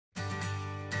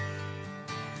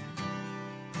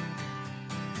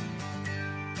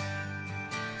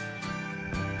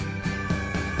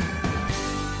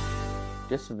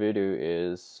This video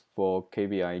is for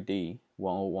KBID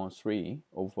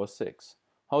 1013046,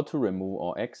 how to remove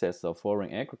or access a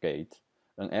foreign aggregate,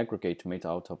 an aggregate made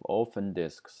out of orphan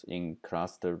disks in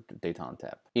clustered Data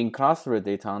ONTAP. In clustered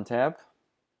Data ONTAP,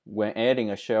 when adding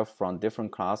a shelf from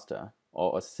different cluster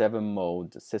or a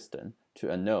 7-mode system to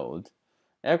a node,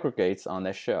 aggregates on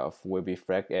that shelf will be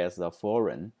flagged as a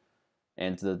foreign,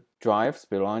 and the drives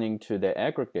belonging to the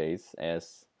aggregates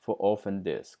as for orphan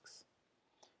disks.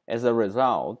 As a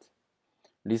result,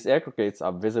 these aggregates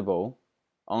are visible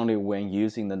only when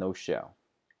using the node shell.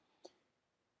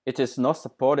 It is not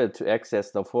supported to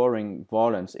access the foreign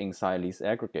volumes inside these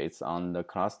aggregates on the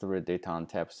clustered Data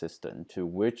ONTAP system to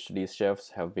which these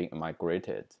shelves have been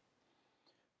migrated.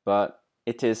 But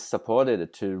it is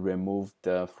supported to remove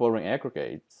the foreign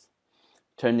aggregates,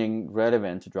 turning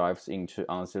relevant drives into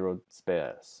unzeroed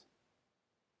spares.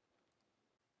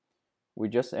 We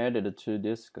just added 2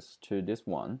 disks to this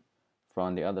one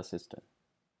from the other system.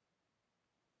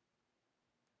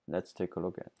 Let's take a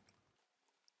look at it.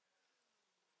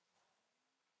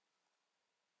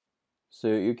 So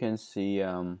you can see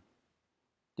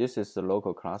this is the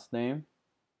local class name,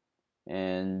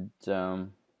 and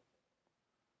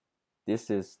this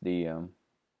is the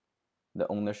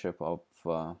ownership of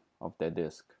the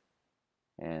disk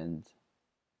and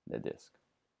the disk.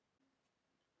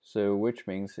 So which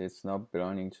means it's not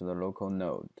belonging to the local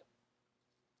node.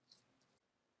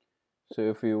 So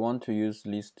if you want to use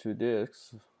these 2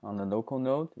 disks on the local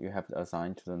node, you have to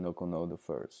assign to the local node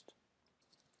first.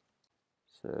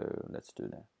 So let's do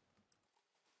that.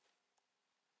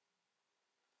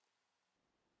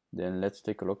 Then let's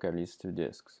take a look at these 2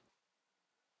 disks.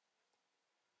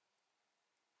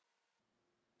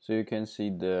 So you can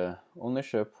see the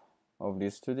ownership of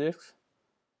these 2 disks.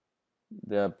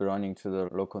 They are belonging to the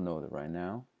local node right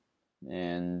now,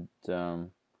 and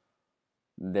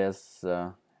there's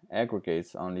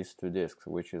aggregates on these 2 disks,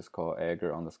 which is called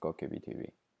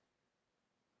aggr_kbtv.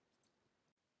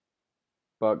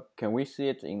 But can we see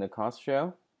it in the class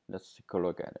shell? Let's take a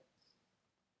look at it.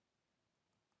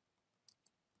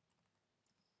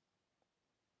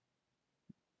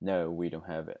 No, we don't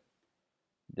have it.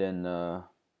 Then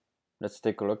let's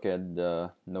take a look at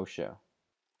the node shell.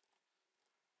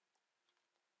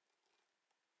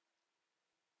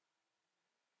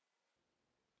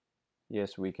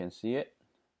 Yes, we can see it.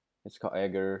 It's called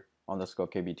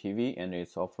aggr_kbtv, and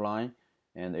it's offline,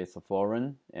 and it's a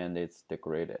foreign, and it's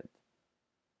decorated.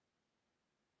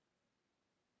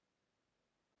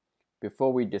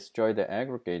 Before we destroy the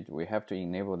aggregate, we have to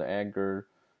enable the aggr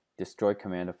destroy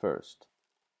command first.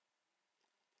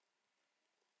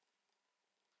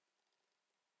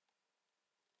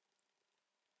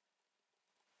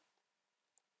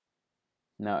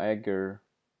 Now aggr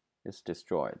is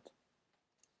destroyed.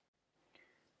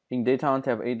 In Data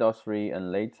ONTAP 8.3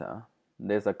 and later,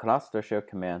 there's a cluster shell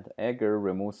command, aggr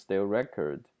remove stale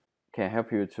record, can help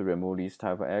you to remove these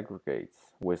type of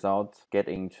aggregates without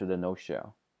getting to the node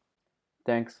shell.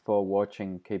 Thanks for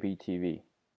watching KBTV.